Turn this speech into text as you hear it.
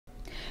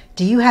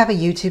Do you have a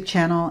YouTube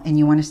channel and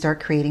you want to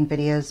start creating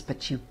videos,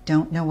 but you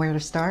don't know where to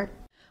start?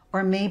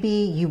 Or maybe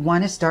you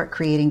want to start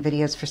creating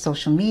videos for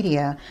social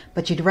media,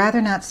 but you'd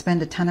rather not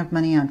spend a ton of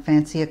money on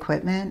fancy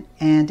equipment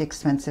and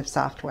expensive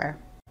software.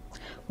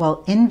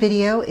 Well,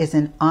 INVIDEO is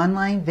an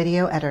online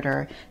video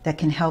editor that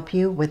can help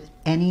you with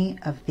any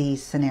of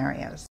these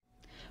scenarios.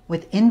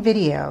 With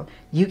INVIDEO,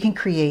 you can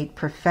create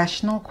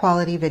professional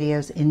quality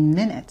videos in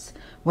minutes,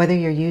 whether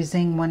you're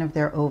using one of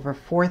their over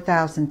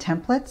 4,000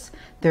 templates,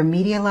 their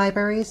media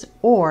libraries,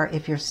 or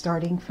if you're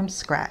starting from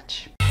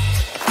scratch.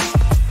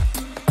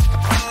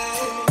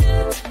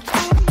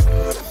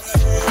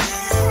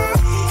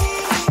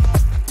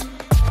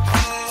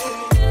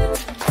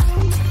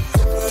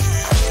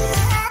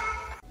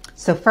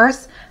 So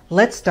first,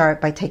 let's start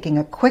by taking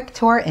a quick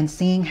tour and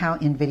seeing how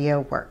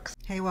INVIDEO works.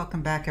 Hey,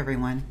 welcome back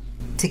everyone.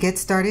 To get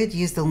started,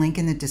 use the link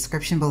in the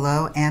description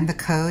below and the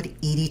code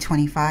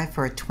ED25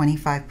 for a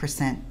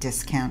 25%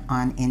 discount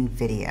on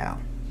INVIDEO.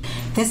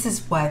 This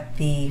is what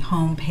the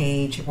home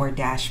page or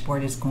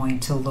dashboard is going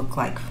to look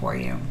like for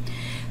you.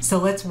 So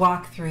let's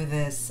walk through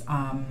this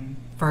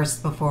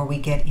first before we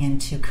get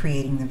into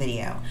creating the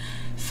video.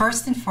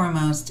 First and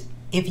foremost,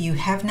 if you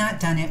have not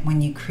done it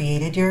when you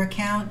created your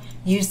account,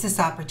 use this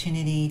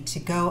opportunity to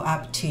go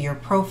up to your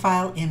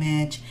profile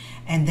image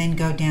and then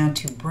go down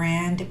to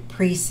brand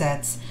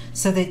presets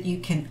so that you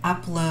can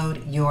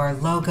upload your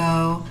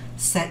logo,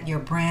 set your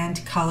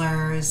brand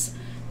colors,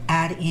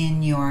 add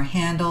in your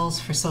handles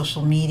for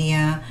social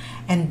media.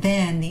 And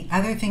then the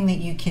other thing that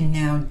you can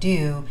now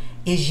do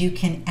is you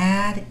can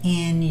add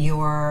in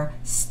your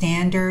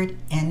standard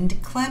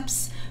end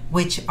clips,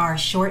 which are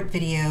short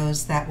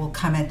videos that will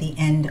come at the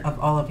end of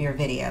all of your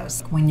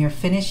videos. When you're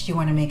finished, you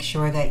want to make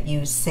sure that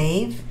you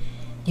save.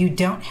 You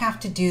don't have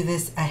to do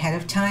this ahead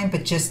of time,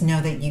 but just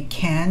know that you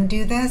can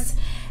do this.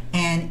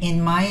 And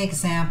in my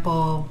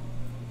example,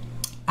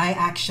 I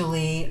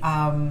actually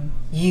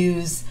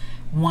use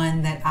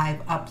one that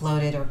I've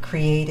uploaded or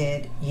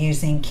created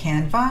using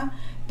Canva,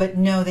 but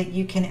know that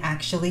you can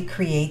actually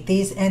create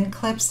these end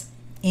clips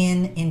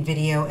in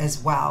INVIDEO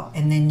as well,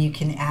 and then you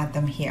can add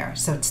them here.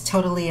 So it's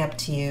totally up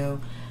to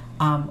you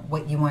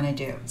what you want to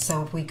do.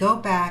 So if we go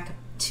back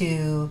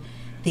to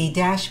the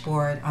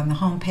dashboard on the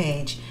home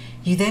page,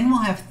 you then will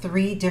have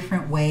three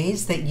different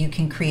ways that you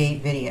can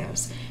create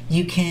videos.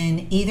 You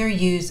can either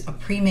use a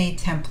pre-made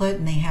template,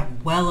 and they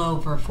have well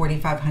over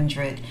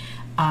 4,500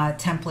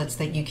 templates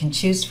that you can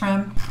choose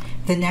from.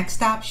 The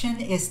next option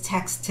is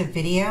text to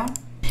video.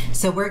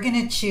 So we're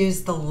going to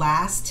choose the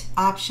last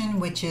option,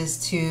 which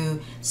is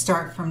to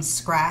start from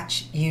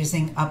scratch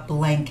using a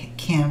blank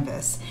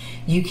canvas.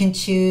 You can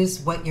choose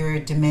what your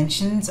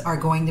dimensions are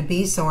going to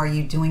be. So are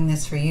you doing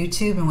this for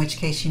YouTube, in which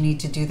case you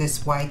need to do this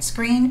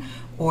widescreen,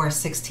 or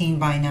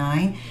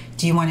 16:9?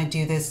 Do you want to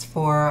do this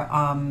for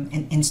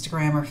an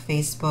Instagram or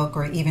Facebook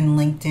or even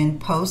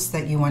LinkedIn post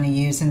that you want to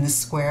use in the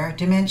square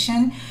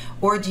dimension?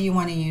 Or do you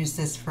want to use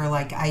this for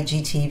like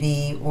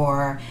IGTV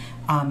or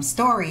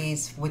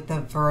stories with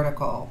the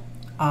vertical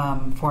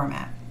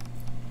format?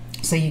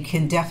 So you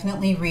can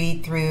definitely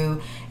read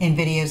through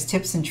INVIDEO's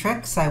tips and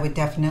tricks. I would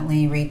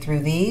definitely read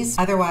through these.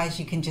 Otherwise,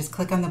 you can just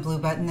click on the blue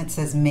button that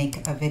says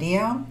make a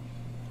video,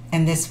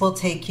 and this will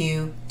take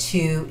you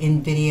to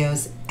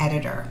INVIDEO's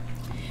editor.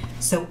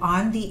 So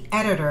on the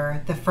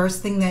editor, the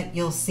first thing that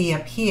you'll see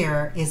up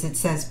here is it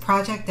says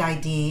project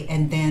ID,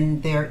 and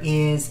then there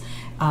is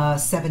a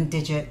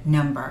 7-digit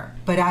number.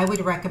 But I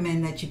would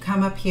recommend that you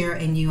come up here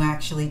and you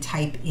actually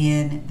type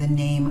in the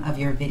name of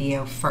your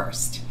video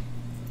first.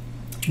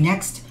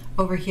 Next,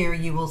 over here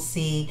you will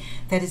see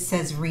that it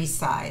says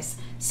resize.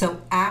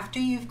 So after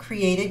you've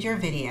created your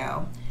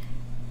video,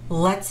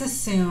 let's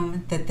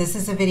assume that this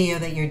is a video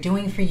that you're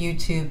doing for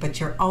YouTube, but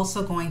you're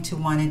also going to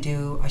want to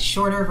do a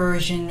shorter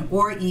version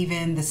or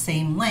even the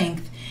same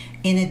length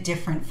in a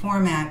different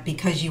format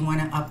because you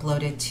want to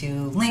upload it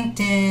to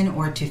LinkedIn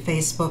or to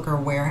Facebook or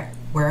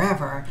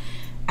wherever.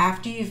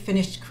 After you've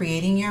finished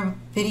creating your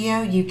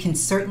video, you can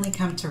certainly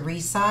come to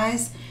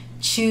resize,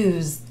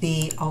 choose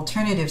the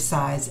alternative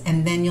size,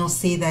 and then you'll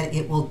see that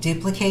it will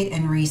duplicate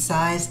and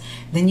resize.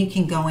 Then you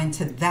can go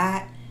into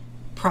that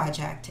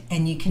project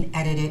and you can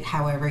edit it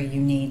however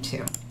you need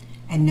to.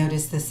 And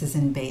notice this is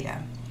in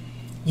beta.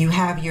 You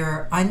have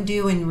your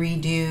undo and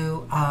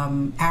redo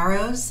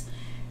arrows.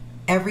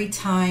 Every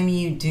time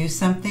you do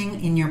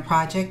something in your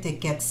project, it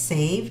gets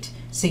saved,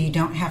 so you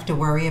don't have to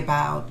worry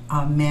about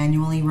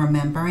manually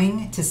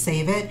remembering to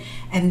save it.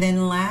 And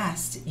then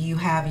last, you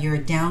have your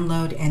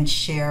download and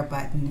share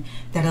button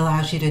that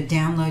allows you to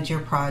download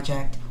your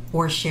project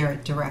or share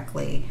it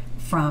directly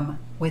from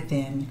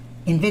within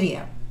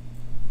INVIDEO.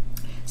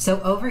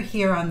 So over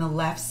here on the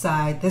left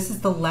side, this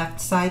is the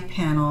left side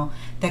panel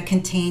that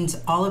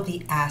contains all of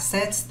the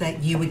assets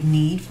that you would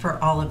need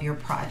for all of your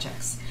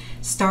projects.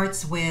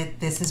 Starts with,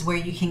 this is where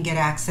you can get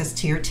access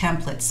to your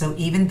templates. So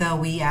even though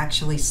we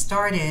actually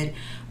started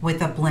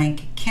with a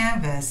blank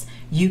canvas,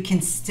 you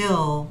can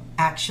still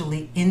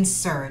actually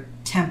insert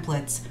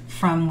templates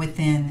from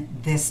within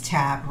this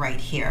tab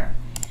right here.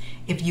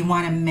 If you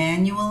want to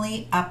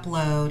manually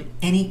upload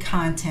any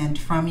content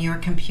from your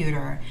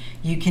computer,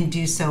 you can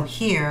do so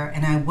here,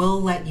 and I will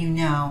let you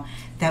know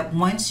that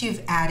once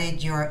you've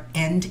added your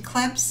end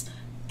clips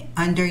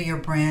under your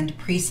brand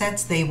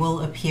presets, they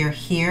will appear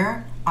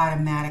here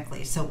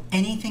automatically. So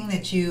anything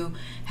that you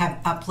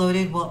have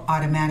uploaded will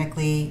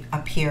automatically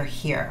appear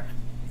here.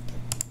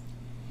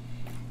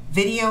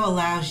 Video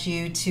allows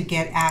you to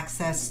get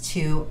access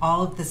to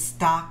all of the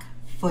stock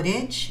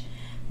footage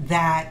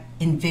that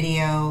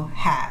INVIDEO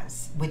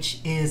has, which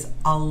is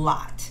a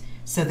lot.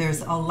 So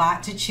there's a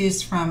lot to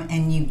choose from,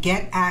 and you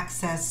get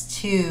access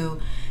to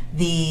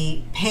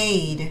the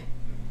paid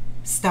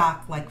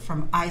stock, like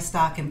from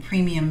iStock and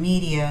Premium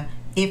Media,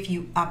 if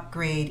you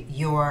upgrade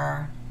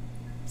your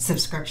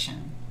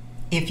subscription.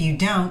 If you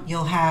don't,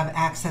 you'll have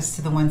access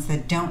to the ones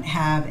that don't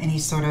have any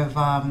sort of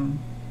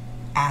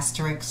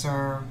asterisks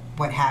or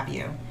what have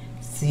you.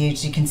 So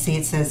as you can see,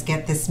 it says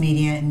get this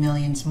media and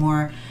millions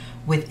more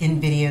with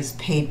INVIDEO's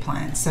paid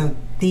plan. So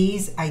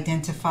these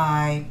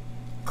identify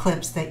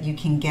clips that you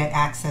can get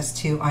access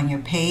to on your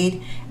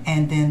paid,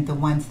 and then the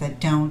ones that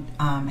don't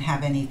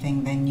have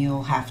anything, then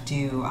you'll have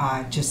to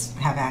just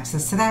have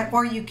access to that,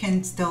 or you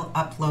can still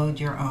upload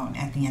your own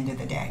at the end of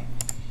the day.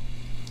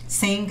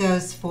 Same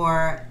goes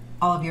for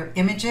all of your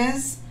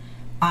images.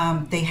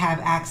 They have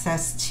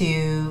access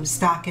to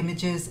stock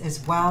images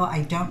as well.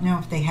 I don't know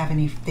if they have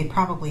any, they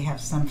probably have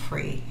some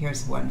free.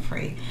 Here's one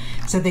free.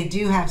 So they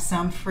do have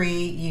some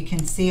free. You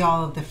can see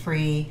all of the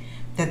free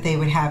that they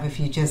would have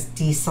if you just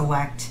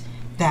deselect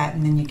that,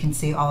 and then you can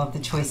see all of the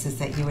choices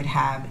that you would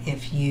have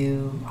if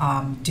you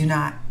do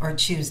not or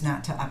choose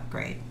not to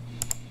upgrade.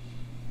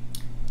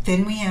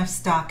 Then we have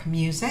stock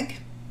music,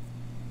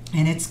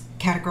 and it's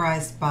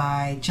categorized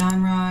by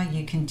genre.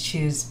 You can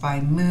choose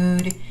by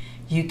mood.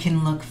 You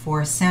can look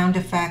for sound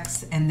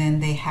effects, and then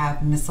they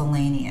have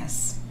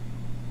miscellaneous.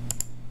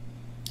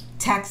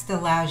 Text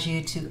allows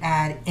you to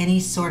add any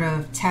sort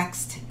of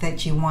text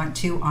that you want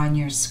to on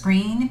your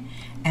screen,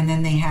 and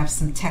then they have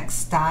some text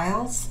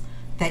styles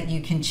that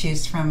you can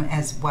choose from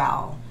as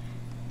well.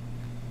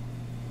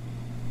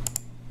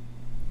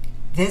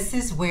 This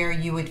is where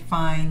you would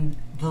find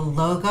the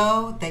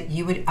logo that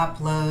you would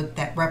upload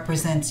that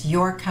represents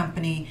your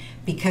company,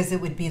 because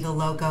it would be the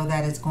logo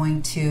that is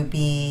going to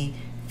be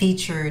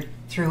featured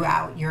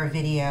throughout your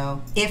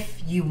video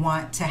if you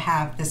want to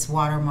have this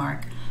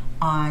watermark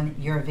on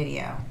your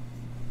video.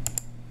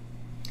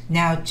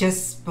 Now,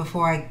 just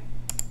before I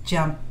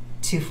jump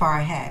too far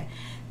ahead,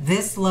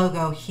 this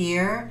logo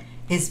here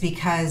is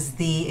because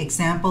the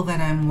example that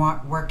I'm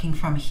working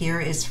from here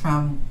is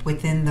from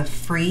within the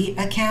free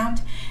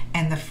account,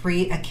 and the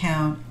free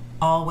account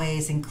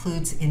always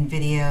includes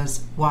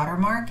INVIDEO's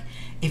watermark.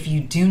 If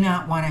you do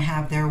not want to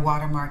have their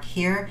watermark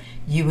here,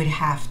 you would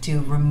have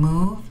to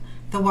remove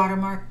the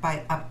watermark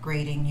by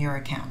upgrading your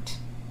account.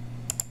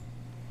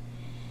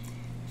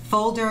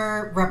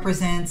 Folder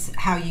represents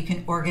how you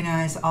can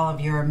organize all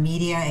of your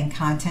media and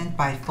content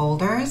by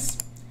folders.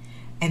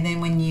 And then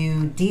when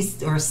you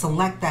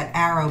select that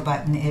arrow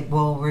button, it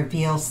will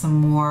reveal some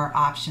more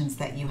options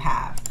that you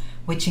have,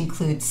 which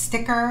include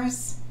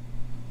stickers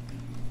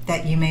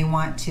that you may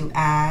want to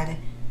add,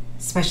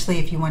 especially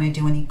if you want to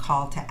do any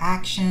call to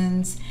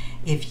actions,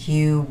 if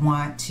you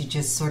want to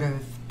just sort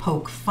of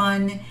poke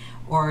fun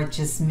or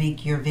just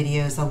make your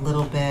videos a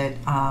little bit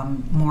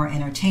more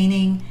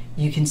entertaining,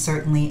 you can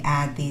certainly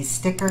add these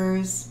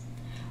stickers.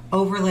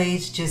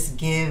 Overlays just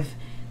give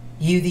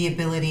you the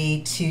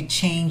ability to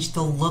change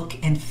the look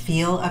and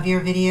feel of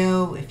your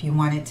video. If you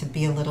want it to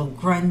be a little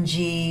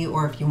grungy,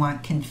 or if you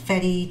want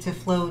confetti to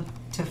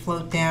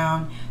float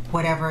down,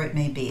 whatever it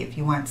may be. If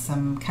you want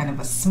some kind of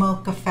a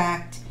smoke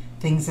effect,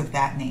 things of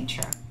that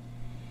nature.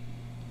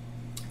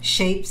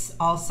 Shapes,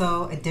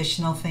 also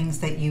additional things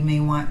that you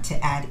may want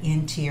to add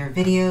into your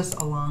videos,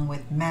 along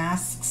with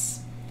masks.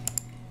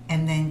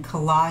 And then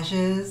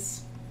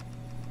collages.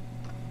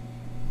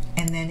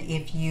 And then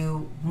if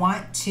you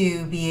want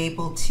to be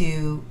able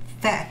to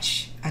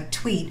fetch a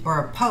tweet or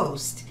a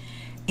post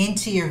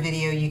into your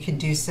video, you can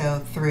do so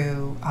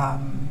through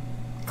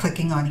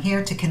clicking on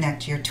here to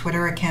connect your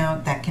Twitter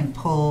account that can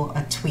pull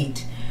a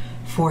tweet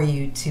for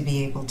you to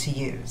be able to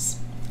use.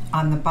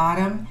 On the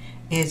bottom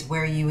is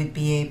where you would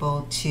be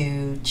able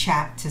to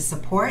chat to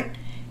support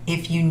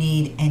if you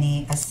need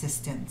any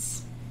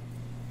assistance.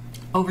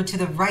 Over to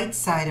the right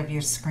side of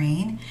your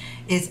screen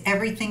is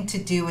everything to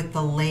do with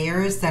the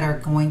layers that are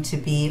going to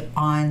be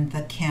on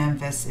the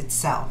canvas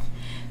itself.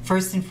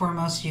 First and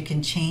foremost, you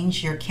can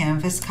change your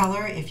canvas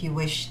color if you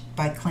wish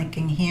by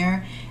clicking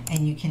here,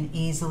 and you can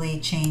easily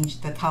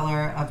change the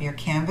color of your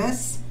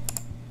canvas.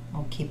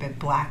 We'll keep it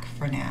black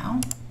for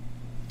now.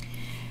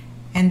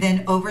 And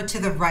then over to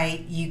the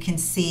right, you can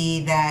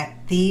see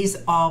that these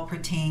all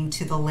pertain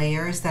to the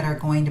layers that are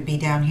going to be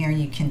down here.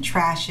 You can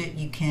trash it,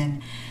 you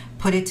can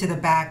put it to the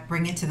back,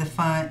 bring it to the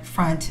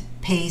front,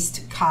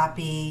 paste,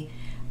 copy,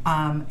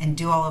 and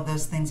do all of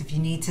those things. If you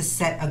need to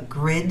set a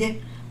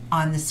grid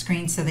on the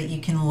screen so that you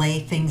can lay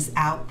things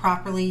out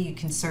properly, you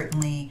can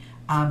certainly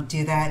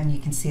do that, and you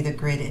can see the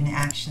grid in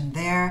action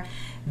there.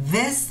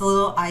 This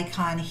little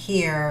icon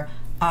here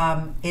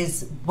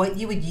is what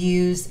you would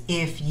use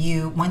if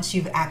once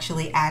you've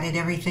actually added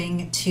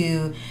everything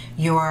to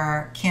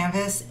your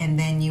canvas, and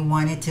then you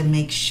wanted to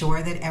make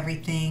sure that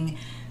everything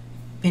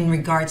in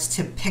regards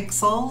to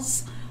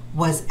pixels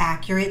was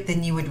accurate,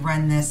 then you would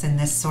run this, and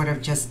this sort of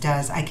just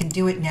does. I can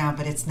do it now,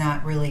 but it's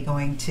not really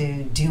going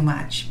to do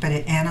much, but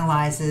it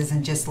analyzes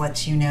and just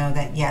lets you know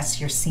that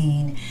yes, your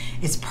scene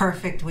is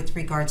perfect with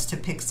regards to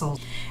pixels.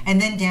 And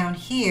then down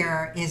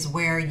here is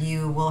where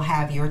you will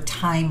have your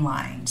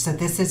timeline. So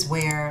this is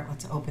where,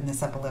 let's open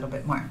this up a little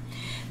bit more.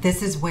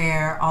 This is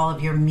where all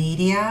of your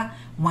media,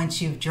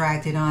 once you've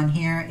dragged it on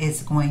here,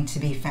 is going to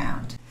be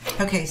found.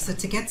 Okay, so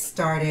to get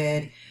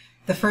started,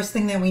 the first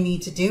thing that we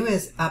need to do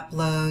is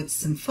upload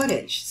some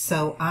footage.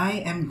 So I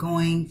am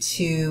going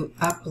to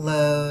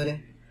upload,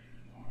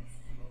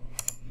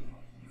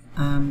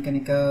 I'm going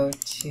to go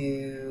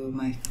to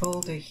my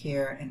folder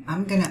here, and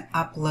I'm going to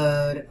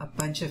upload a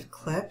bunch of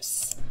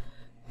clips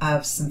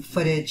of some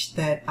footage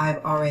that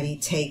I've already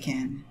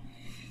taken.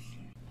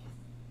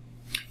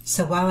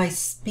 So while I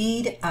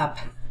speed up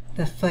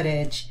the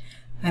footage,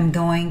 I'm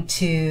going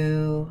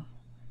to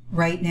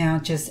right now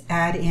just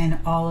add in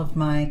all of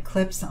my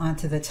clips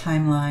onto the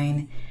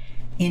timeline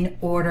in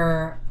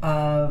order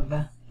of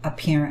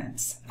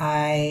appearance.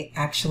 I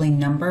actually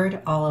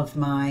numbered all of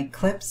my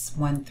clips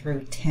 1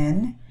 through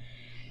 10,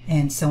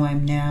 and so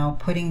I'm now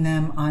putting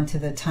them onto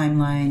the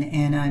timeline,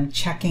 and I'm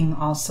checking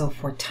also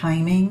for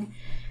timing.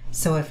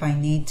 So if I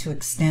need to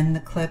extend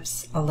the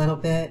clips a little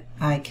bit,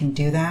 I can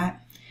do that.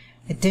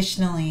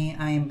 Additionally,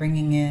 I am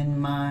bringing in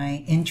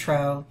my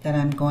intro that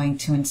I'm going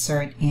to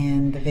insert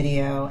in the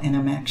video, and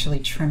I'm actually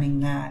trimming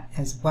that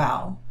as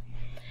well.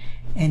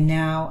 And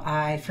now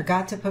I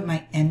forgot to put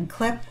my end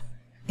clip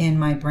in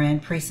my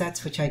brand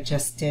presets, which I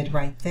just did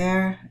right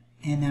there.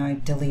 And now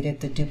I've deleted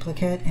the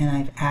duplicate and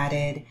I've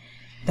added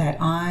that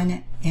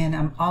on. And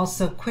I'm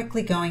also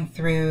quickly going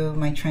through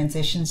my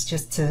transitions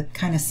just to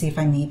kind of see if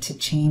I need to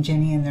change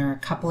any, and there are a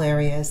couple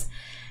areas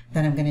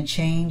that I'm going to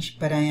change,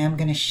 but I am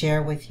going to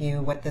share with you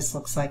what this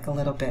looks like a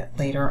little bit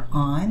later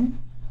on.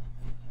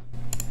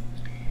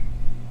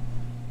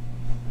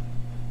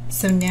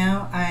 So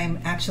now I'm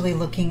actually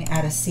looking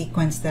at a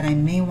sequence that I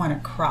may want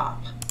to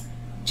crop,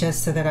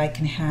 just so that I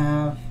can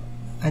have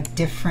a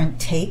different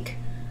take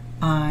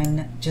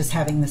on just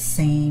having the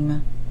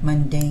same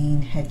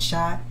mundane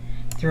headshot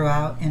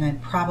throughout. And I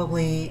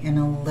probably in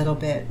a little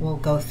bit will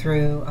go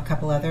through a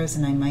couple others,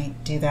 and I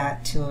might do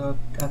that to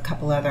a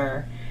couple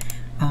other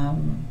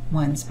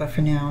ones, but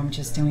for now I'm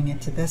just doing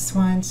it to this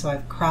one. So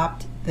I've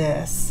cropped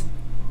this.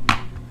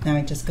 Now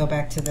I just go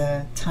back to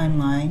the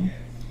timeline,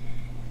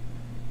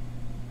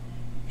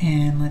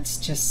 and let's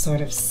just sort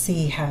of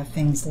see how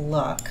things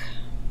look.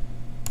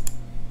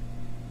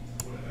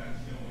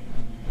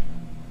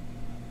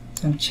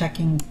 So I'm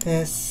checking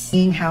this,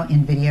 seeing how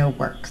INVIDEO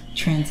works.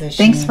 Transition.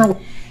 Thanks for.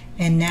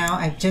 And now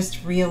I've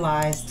just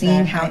realized seeing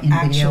that how I INVIDEO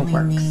actually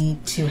works.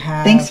 need to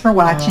have Thanks for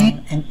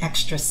watching. An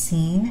extra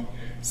scene.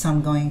 So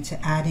I'm going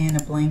to add in a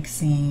blank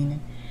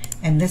scene,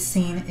 and this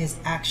scene is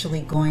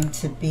actually going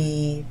to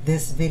be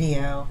this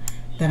video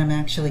that I'm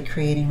actually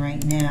creating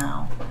right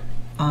now,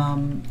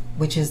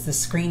 which is the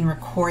screen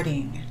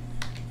recording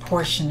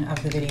portion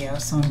of the video.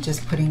 So I'm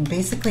just putting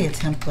basically a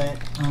template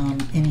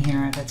in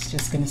here that's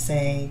just going to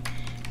say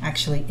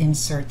actually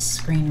insert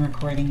screen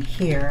recording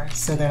here,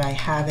 so that I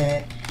have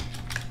it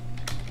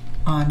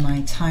on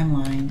my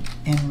timeline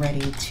and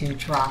ready to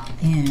drop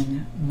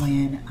in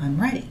when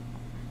I'm ready.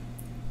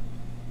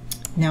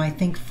 Now I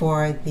think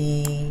for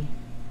the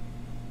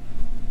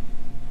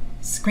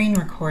screen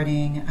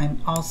recording,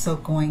 I'm also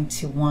going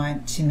to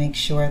want to make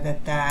sure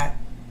that that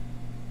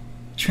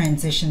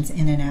transitions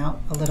in and out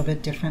a little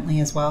bit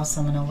differently as well.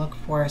 So I'm going to look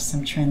for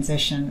some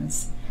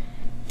transitions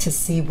to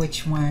see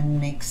which one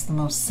makes the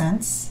most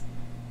sense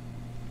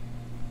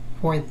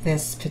for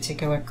this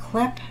particular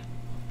clip.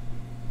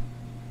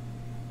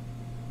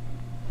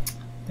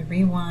 The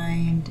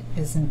rewind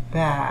isn't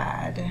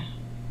bad,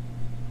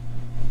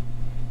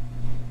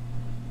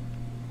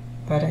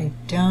 but I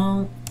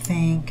don't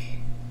think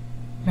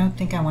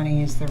I want to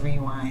use the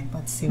rewind.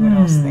 Let's see what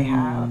else they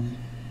have.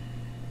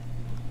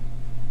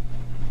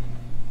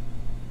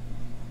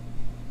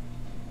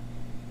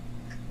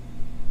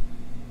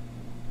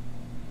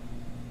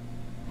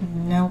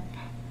 Nope.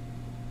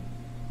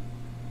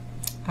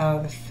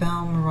 Oh, the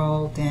film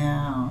roll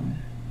down.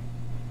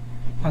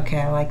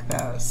 Okay, I like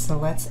those. So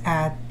let's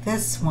add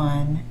this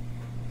one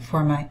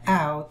for my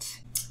out,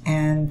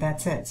 and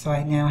that's it. So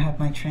I now have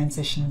my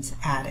transitions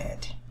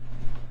added.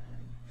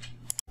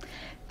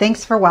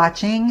 Thanks for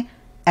watching.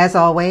 As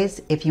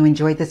always, if you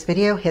enjoyed this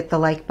video, hit the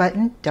like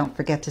button. Don't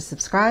forget to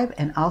subscribe,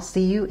 and I'll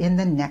see you in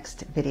the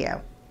next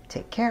video.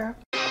 Take care.